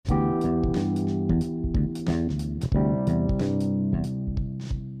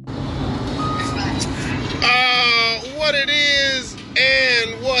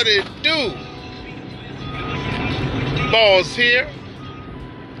What it do? Boss here.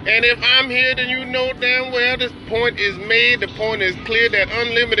 And if I'm here, then you know damn well this point is made. The point is clear that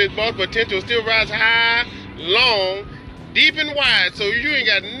unlimited boss potential still rises high, long, deep and wide. So you ain't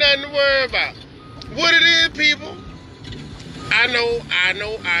got nothing to worry about. What it is, people? I know.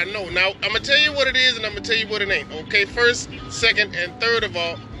 Now, I'm going to tell you what it is and I'm going to tell you what it ain't. Okay, first, second, and third of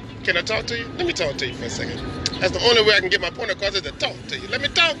all, can I talk to you? Let me talk to you for a second. That's the only way I can get my point across is to talk to you. Let me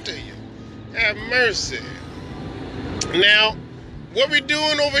talk to you. Have mercy. Now, what we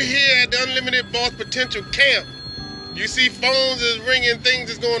doing over here at the Unlimited Boss Potential Camp, you see phones is ringing,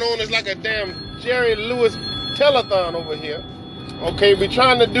 things is going on. It's like a damn Jerry Lewis telethon over here. Okay, we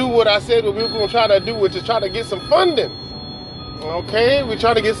trying to do what I said what we were going to try to do, which is try to get some funding. Okay, we're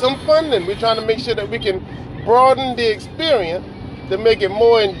trying to get some funding. We're trying to make sure that we can broaden the experience to make it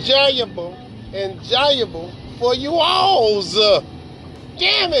more enjoyable for you all.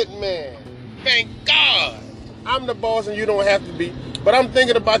 Damn it, man. Thank God. I'm the boss and you don't have to be. But I'm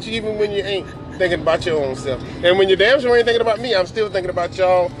thinking about you even when you ain't thinking about your own self. And when you damn sure ain't thinking about me, I'm still thinking about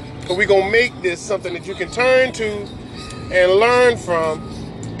y'all. But we're going to make this something that you can turn to and learn from.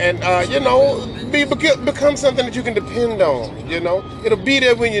 And, become something that you can depend on, It'll be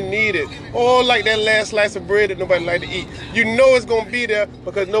there when you need it. Or like that last slice of bread that nobody like to eat. You know it's going to be there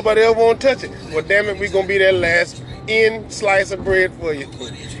because nobody else won't touch it. Well, damn it, we're going to be that last slice of bread for you.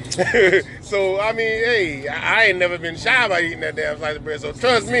 So, I mean, hey, I ain't never been shy about eating that damn slice of bread. So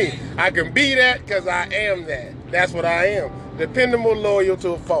trust me, I can be that because I am that. That's what I am. Dependable, loyal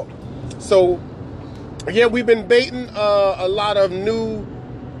to a fault. So, yeah, we've been baiting a lot of new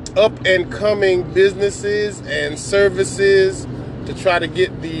up and coming businesses and services to try to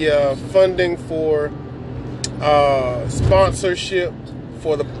get the funding for sponsorship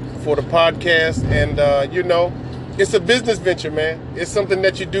for the podcast. And it's a business venture, man. It's something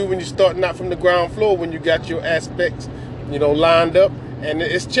that you do when you're starting out from the ground floor, when you got your aspects lined up. And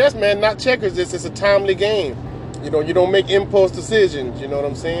it's chess, man, not checkers. It's a timely game. You don't make impulse decisions. You know what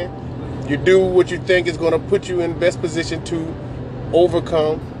I'm saying? You do what you think is going to put you in best position to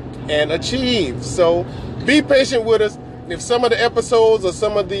overcome and achieve. So be patient with us. If some of the episodes or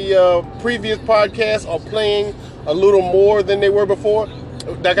some of the previous podcasts are playing a little more than they were before,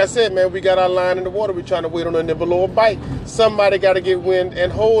 like I said, man, we got our line in the water. We're trying to wait on a nibble or a bite. Somebody got to get wind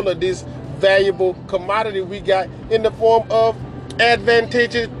and hold of this valuable commodity we got in the form of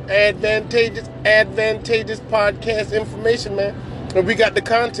advantageous podcast information, man. And we got the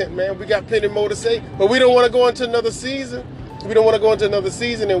content, man. We got plenty more to say, but we don't want to go into another season. We don't want to go into another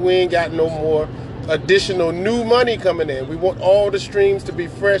season and we ain't got no more additional new money coming in. We want all the streams to be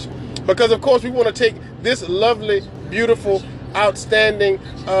fresh because, of course, we want to take this lovely, beautiful, outstanding,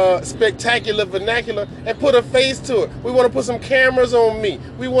 spectacular vernacular and put a face to it. We want to put some cameras on me.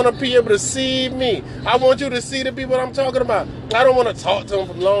 We want to be able to see me. I want you to see the people I'm talking about. I don't want to talk to them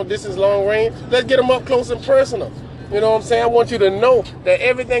from long distance, long range. Let's get them up close and personal. You know what I'm saying? I want you to know that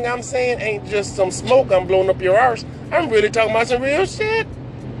everything I'm saying ain't just some smoke I'm blowing up your arse. I'm really talking about some real shit.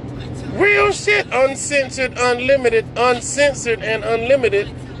 Real shit. Uncensored, unlimited, uncensored, and unlimited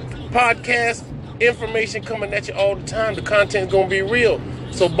podcast information coming at you all the time. The content's going to be real.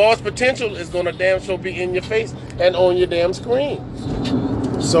 So Boss Potential is going to damn sure be in your face and on your damn screen.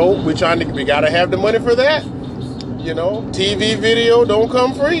 So we got to have the money for that. TV video don't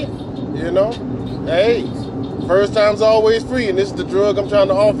come free. Hey. First time's always free, and this is the drug I'm trying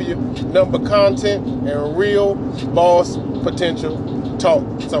to offer you. Nothing but content and real boss potential talk.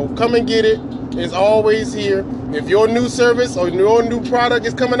 So come and get it. It's always here. If your new service or your new product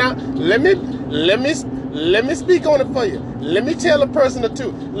is coming out, let me speak on it for you. Let me tell a person or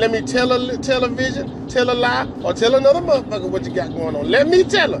two. Let me tell a vision, tell a lie, or tell another motherfucker what you got going on. Let me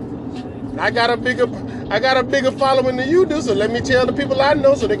tell her. I got a bigger following than you do, so let me tell the people I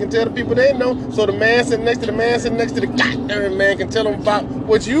know so they can tell the people they know. So the man sitting next to the goddamn man can tell them about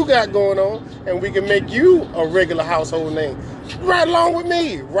what you got going on, and we can make you a regular household name. Right along with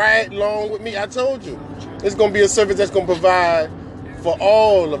me. I told you. It's going to be a service that's going to provide for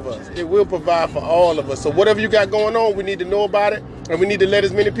all of us. It will provide for all of us. So whatever you got going on, we need to know about it, and we need to let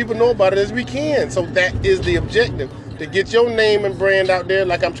as many people know about it as we can. So that is the objective. To get your name and brand out there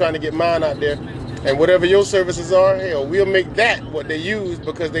like I'm trying to get mine out there. And whatever your services are, hell, we'll make that what they use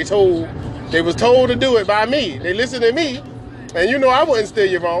because they was told to do it by me. They listen to me. And I wouldn't steer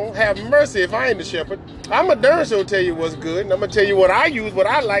you wrong. Have mercy if I ain't the shepherd. I'm a darn sure tell you what's good. And I'm going to tell you what I use, what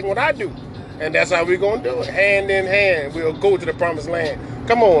I like, what I do. And that's how we're going to do it. Hand in hand. We'll go to the promised land.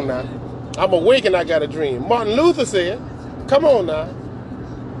 Come on now. I'm awake and I got a dream. Martin Luther said, come on now.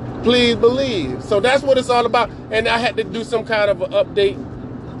 Please believe. So that's what it's all about. And I had to do some kind of an update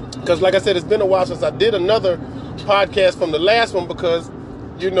Because like I said, it's been a while since I did another podcast from the last one because,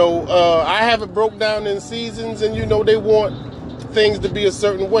 I have it broke down in seasons and, they want things to be a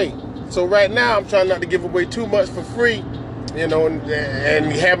certain way. So right now, I'm trying not to give away too much for free, and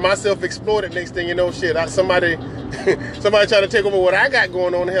have myself exploited. Next thing you know, somebody trying to take over what I got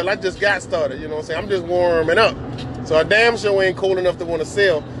going on. Hell, I just got started, I'm just warming up. So I damn sure ain't cold enough to want to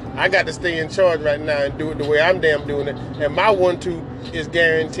sell. I got to stay in charge right now and do it the way I'm damn doing it. And my 1-2 is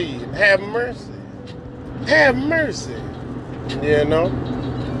guaranteed. Have mercy. Have mercy.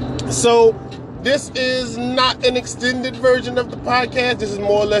 So this is not an extended version of the podcast. This is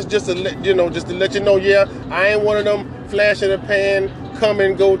more or less just to let you know, yeah, I ain't one of them flash in the pan, come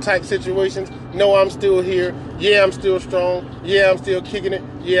and go type situations. No, I'm still here. Yeah, I'm still strong. Yeah, I'm still kicking it.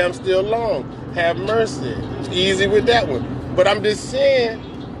 Yeah, I'm still long. Have mercy. Easy with that one. But I'm just saying,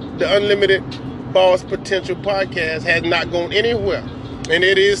 the Unlimited Boss Potential podcast has not gone anywhere. And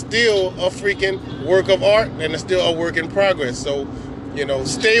it is still a freaking work of art, and it's still a work in progress. So,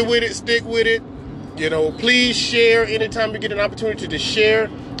 stay with it, stick with it. Please share anytime you get an opportunity to share.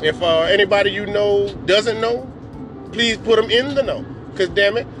 If anybody doesn't know, please put them in the know. Because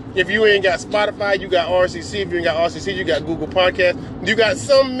damn it, if you ain't got Spotify, you got RCC. If you ain't got RCC, you got Google Podcast. You got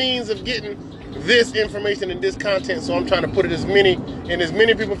some means of getting this information and this content. So I'm trying to put it in as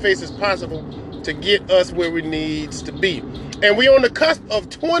many people's faces as possible to get us where we needs to be. And we on the cusp of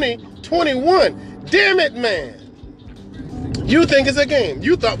 2021. Damn it, man. You think it's a game.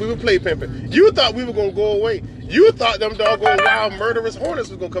 You thought we were play pimping. You thought we were going to go away. You thought them doggone wild murderous hornets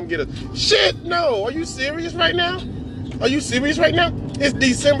was going to come get us. Shit, no. Are you serious right now? Are you serious right now? It's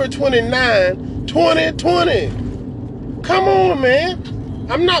December 29, 2020. Come on, man.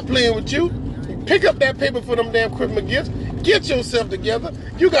 I'm not playing with you. Pick up that paper for them damn Christmas gifts. Get yourself together.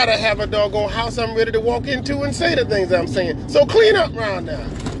 You got to have a doggone house I'm ready to walk into and say the things I'm saying. So clean up around now.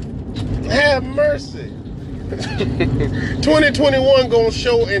 Have mercy. 2021 gonna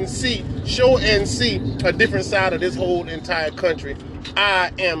show and see a different side of this whole entire country.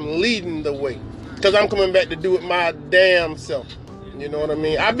 I am leading the way because I'm coming back to do it my damn self. You know what I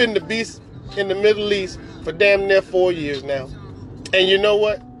mean? I've been the beast in the Middle East for damn near 4 years now. And you know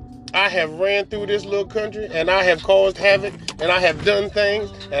what? I have ran through this little country and I have caused havoc and I have done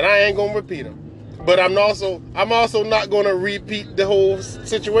things and I ain't gonna repeat them. But I'm also not going to repeat the whole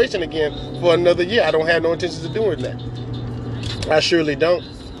situation again for another year. I don't have no intentions of doing that. I surely don't.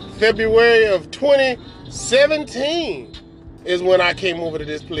 February of 2017 is when I came over to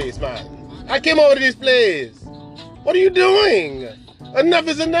this place, man. I came over to this place. What are you doing? Enough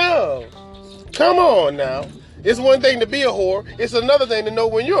is enough. Come on now. It's one thing to be a whore. It's another thing to know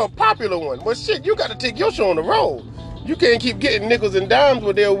when you're a popular one. But shit, you got to take your show on the road. You can't keep getting nickels and dimes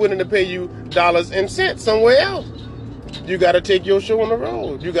where they're willing to pay you dollars and cents somewhere else. You got to take your show on the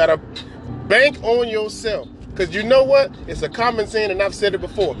road. You got to bank on yourself. Because you know what? It's a common saying, and I've said it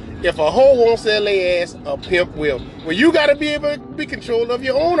before. If a hoe won't sell their ass, a pimp will. Well, you got to be able to be control of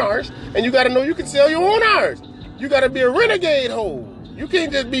your own arse, and you got to know you can sell your own arse. You got to be a renegade hoe. You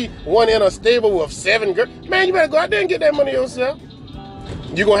can't just be one in a stable with 7 girls. Man, you better go out there and get that money yourself.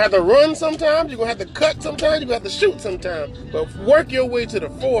 You're going to have to run sometimes. You're going to have to cut sometimes. You're going to have to shoot sometimes. But work your way to the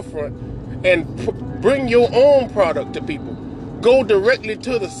forefront and bring your own product to people. Go directly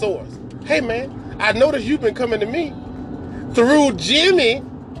to the source. Hey, man, I noticed you've been coming to me through Jimmy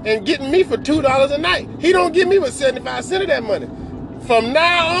and getting me for $2 a night. He don't give me but 75 cents of that money. From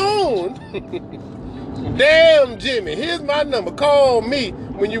now on, damn Jimmy, here's my number. Call me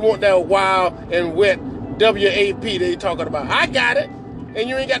when you want that wild and wet WAP they talking about. I got it. And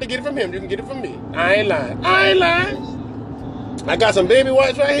you ain't got to get it from him. You can get it from me. I ain't lying. I ain't lying. I got some baby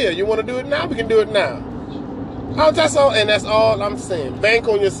wipes right here. You want to do it now? We can do it now. That's all. And that's all I'm saying. Bank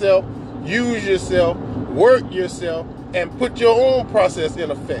on yourself. Use yourself. Work yourself. And put your own process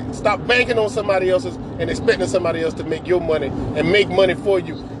in effect. Stop banking on somebody else's and expecting somebody else to make your money and make money for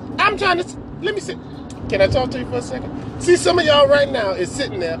you. I'm trying to... Let me see. Can I talk to you for a second? See, some of y'all right now is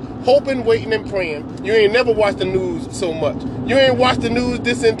sitting there hoping, waiting, and praying. You ain't never watched the news so much. You ain't watched the news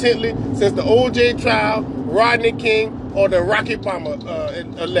this intently since the OJ trial, Rodney King, or the Rocky Obama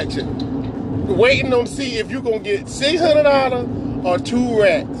election. Waiting on to see if you're going to get $600 or 2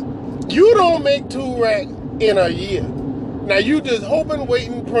 racks. You don't make 2 racks in a year. Now, you just hoping,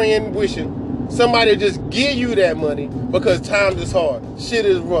 waiting, praying, wishing somebody just give you that money because times is hard. Shit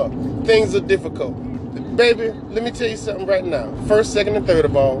is rough. Things are difficult. Baby, let me tell you something right now. First, second, and third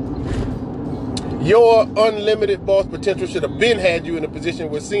of all, your unlimited boss potential should have been had you in a position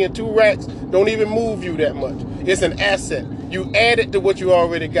where seeing 2 racks don't even move you that much. It's an asset. You add it to what you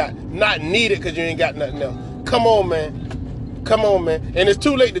already got. Not needed because you ain't got nothing else. Come on, man. Come on, man. And it's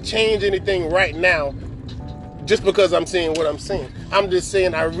too late to change anything right now just because I'm saying what I'm saying. I'm just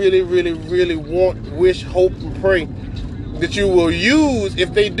saying I really, really, really want, wish, hope, and pray that you will use,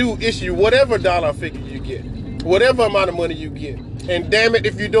 if they do issue whatever dollar figure you get, whatever amount of money you get. And damn it,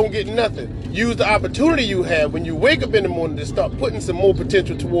 if you don't get nothing, use the opportunity you have when you wake up in the morning to start putting some more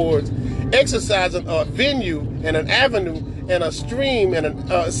potential towards exercising a venue and an avenue and a stream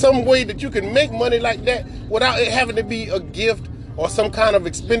and some way that you can make money like that without it having to be a gift or some kind of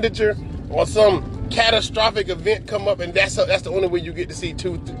expenditure or some catastrophic event come up, and that's the only way you get to see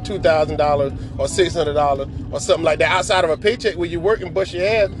 $2,000 or $600 or something like that outside of a paycheck where you work and bust your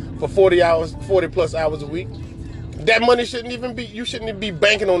ass for 40 plus hours a week. That money you shouldn't be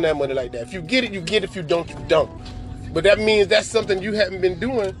banking on that money like that. If you get it, you get it. If you don't, you don't. But that means that's something you haven't been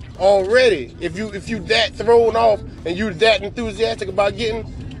doing already. If you that thrown off and you that enthusiastic about getting,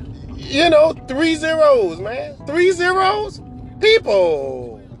 3 zeros, man. 3 zeros?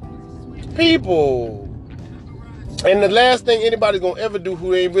 People. And the last thing anybody's gonna ever do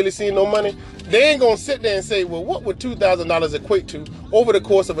who ain't really seen no money, they ain't gonna sit there and say, well, what would $2,000 equate to over the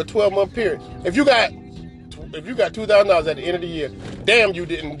course of a 12-month period? If you got $2,000 at the end of the year, damn, you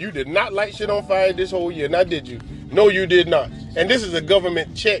did not light shit on fire this whole year, now did you? No, you did not. And this is a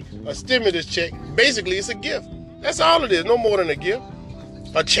government check, a stimulus check. Basically, it's a gift. That's all it is, no more than a gift.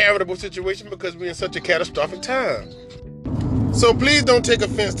 A charitable situation because we're in such a catastrophic time. So please don't take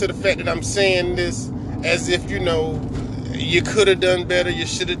offense to the fact that I'm saying this as if, you could have done better, you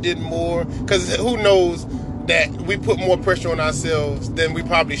should have did more. Because who knows that we put more pressure on ourselves than we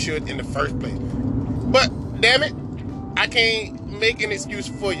probably should in the first place. But, damn it, I can't make an excuse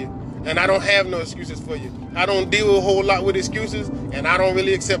for you. And I don't have no excuses for you. I don't deal a whole lot with excuses, and I don't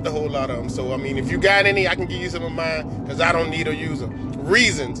really accept a whole lot of them. So, if you got any, I can give you some of mine, because I don't need or use them.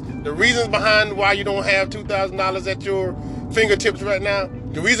 The reasons behind why you don't have $2,000 at your fingertips right now,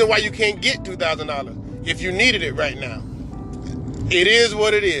 the reason why you can't get $2,000 if you needed it right now. It is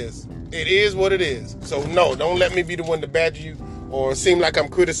what it is. It is what it is. So no, don't let me be the one to badger you or seem like I'm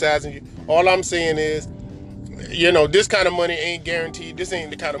criticizing you. All I'm saying is, this kind of money ain't guaranteed. This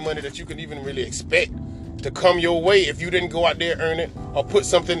ain't the kind of money that you can even really expect to come your way if you didn't go out there, earn it, or put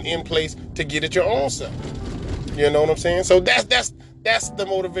something in place to get it your own self. You know what I'm saying? So that's the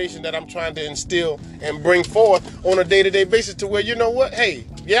motivation that I'm trying to instill and bring forth on a day-to-day basis to where, hey,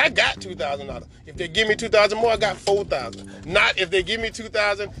 yeah, I got $2,000. If they give me $2,000 more, I got $4,000. Not if they give me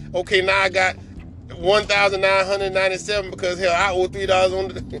 $2,000, okay, now I got $1,997 because hell, I owe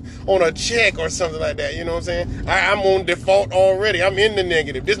 $3 on a check or something like that. You know what I'm saying? I'm on default already. I'm in the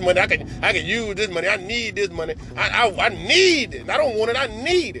negative. This money, I can use this money. I need this money. I need it. I don't want it. I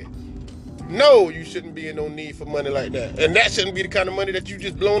need it. No, you shouldn't be in no need for money like that. And that shouldn't be the kind of money that you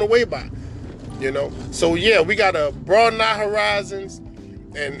just blown away by. So yeah, we got to broaden our horizons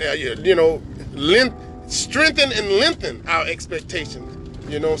and, strengthen and lengthen our expectations.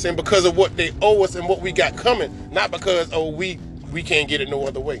 You know what I'm saying? Because of what they owe us and what we got coming. Not because, we can't get it no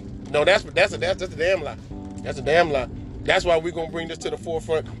other way. No, that's a damn lie. That's a damn lie. That's why we're going to bring this to the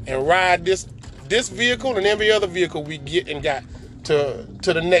forefront and ride this vehicle and every other vehicle we get and got to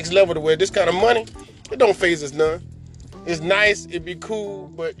the next level to where this kind of money, it don't phase us none. It's nice, it'd be cool,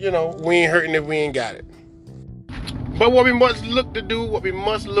 but we ain't hurting if we ain't got it. But what we must look to do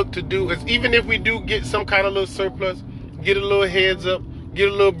is, even if we do get some kind of little surplus, get a little heads up, get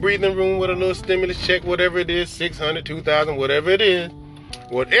a little breathing room with a little stimulus check, whatever it is, $600, $2,000,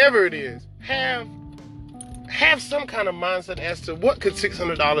 whatever it is, have some kind of mindset as to what could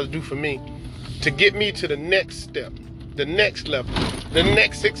 $600 do for me to get me to the next step, the next level, the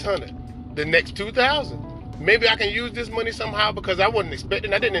next $600, the next $2,000. Maybe I can use this money somehow because I wasn't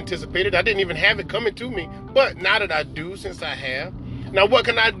expecting, I didn't anticipate it, I didn't even have it coming to me. But now that I do, since I have, now what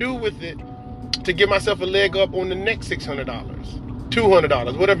can I do with it to give myself a leg up on the next $600,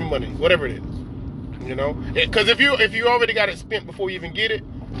 $200, whatever it is, Because if you already got it spent before you even get it,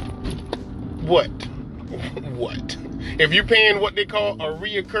 what? If you're paying what they call a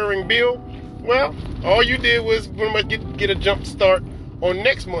reoccurring bill, well, all you did was pretty much get a jump start on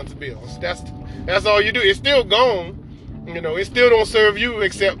next month's bills. That's all you do. It's still gone. It still don't serve you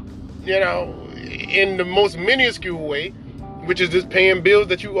except, in the most minuscule way, which is just paying bills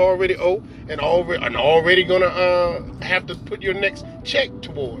that you already owe and already gonna have to put your next check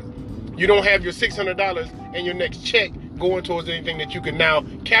toward. You don't have your $600 and your next check going towards anything that you can now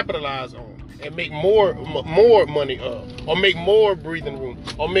capitalize on and make more money of, or make more breathing room,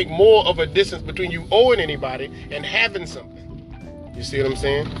 or make more of a distance between you owing anybody and having something. You see what I'm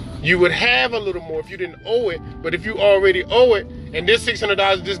saying? You would have a little more if you didn't owe it, but if you already owe it and this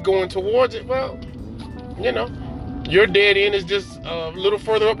 $600 is just going towards it, well, Your dead end is just a little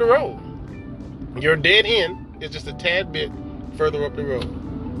further up the road. Your dead end is just a tad bit further up the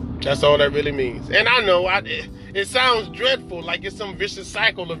road. That's all that really means. And I know it sounds dreadful, like it's some vicious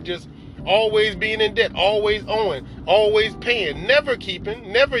cycle of just always being in debt, always owing, always paying, never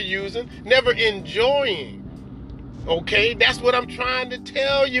keeping, never using, never enjoying. Okay, that's what I'm trying to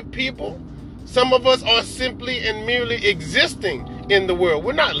tell you, people. Some of us are simply and merely existing in the world.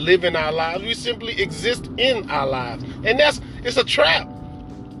 We're not living our lives. We simply exist in our lives. And it's a trap.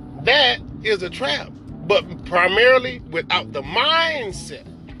 That is a trap. But primarily without the mindset,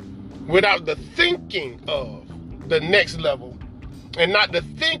 without the thinking of the next level, and not the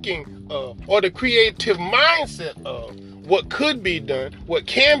thinking of, or the creative mindset of what could be done, what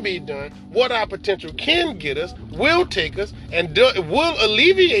can be done, what our potential can get us, will take us, and will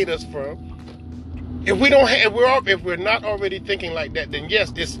alleviate us from. If we're not already thinking like that, then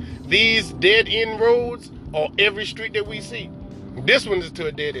yes, it's these dead end roads on every street that we see. This one is to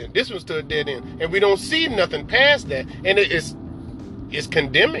a dead end. This one's to a dead end, and we don't see nothing past that, and it's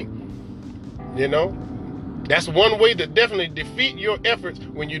condemning. You know, that's one way to definitely defeat your efforts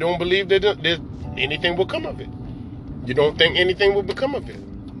when you don't believe that anything will come of it. You don't think anything will become of it.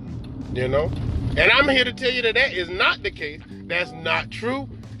 You know, and I'm here to tell you that is not the case. That's not true.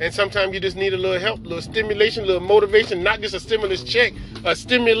 And sometimes you just need a little help, a little stimulation, a little motivation, not just a stimulus check, a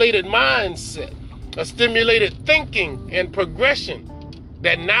stimulated mindset, a stimulated thinking and progression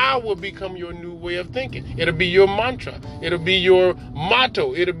that now will become your new way of thinking. It'll be your mantra. It'll be your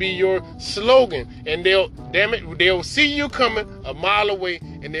motto. It'll be your slogan. And they'll see you coming a mile away,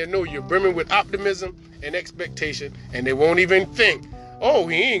 and they'll know you're brimming with optimism and expectation, and they won't even think, oh,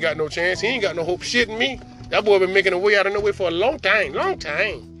 he ain't got no chance. He ain't got no hope. Shitting me. That boy been making a way out of nowhere for a long time.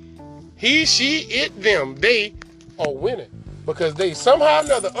 He, she, it, them, they are winning because they somehow or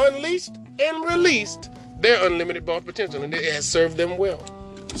another unleashed and released their unlimited boss potential, and it has served them well.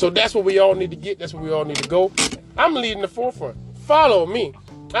 So that's what we all need to get. That's where we all need to go. I'm leading the forefront. Follow me.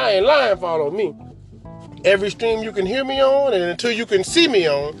 I ain't lying. Follow me. Every stream you can hear me on, and until you can see me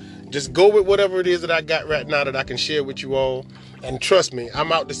on, just go with whatever it is that I got right now that I can share with you all. And trust me,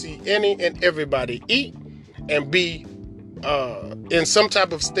 I'm out to see any and everybody eat and be in some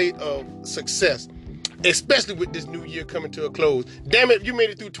type of state of success, especially with this new year coming to a close. Damn it, if you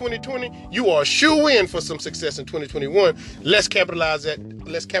made it through 2020, you are shoo-in for some success in 2021. Let's capitalize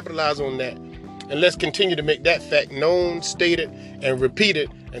on that. And let's continue to make that fact known, stated, and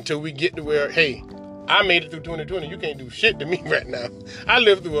repeated until we get to where, hey, I made it through 2020. You can't do shit to me right now. I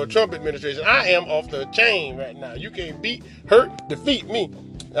lived through a Trump administration. I am off the chain right now. You can't beat, hurt, defeat me.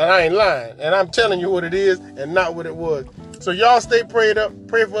 And I ain't lying. And I'm telling you what it is and not what it was. So y'all stay prayed up.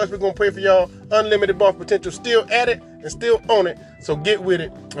 Pray for us. We're going to pray for y'all. Unlimited boss potential. Still at it and still on it. So get with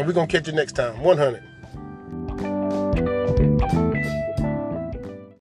it. And we're going to catch you next time. 100.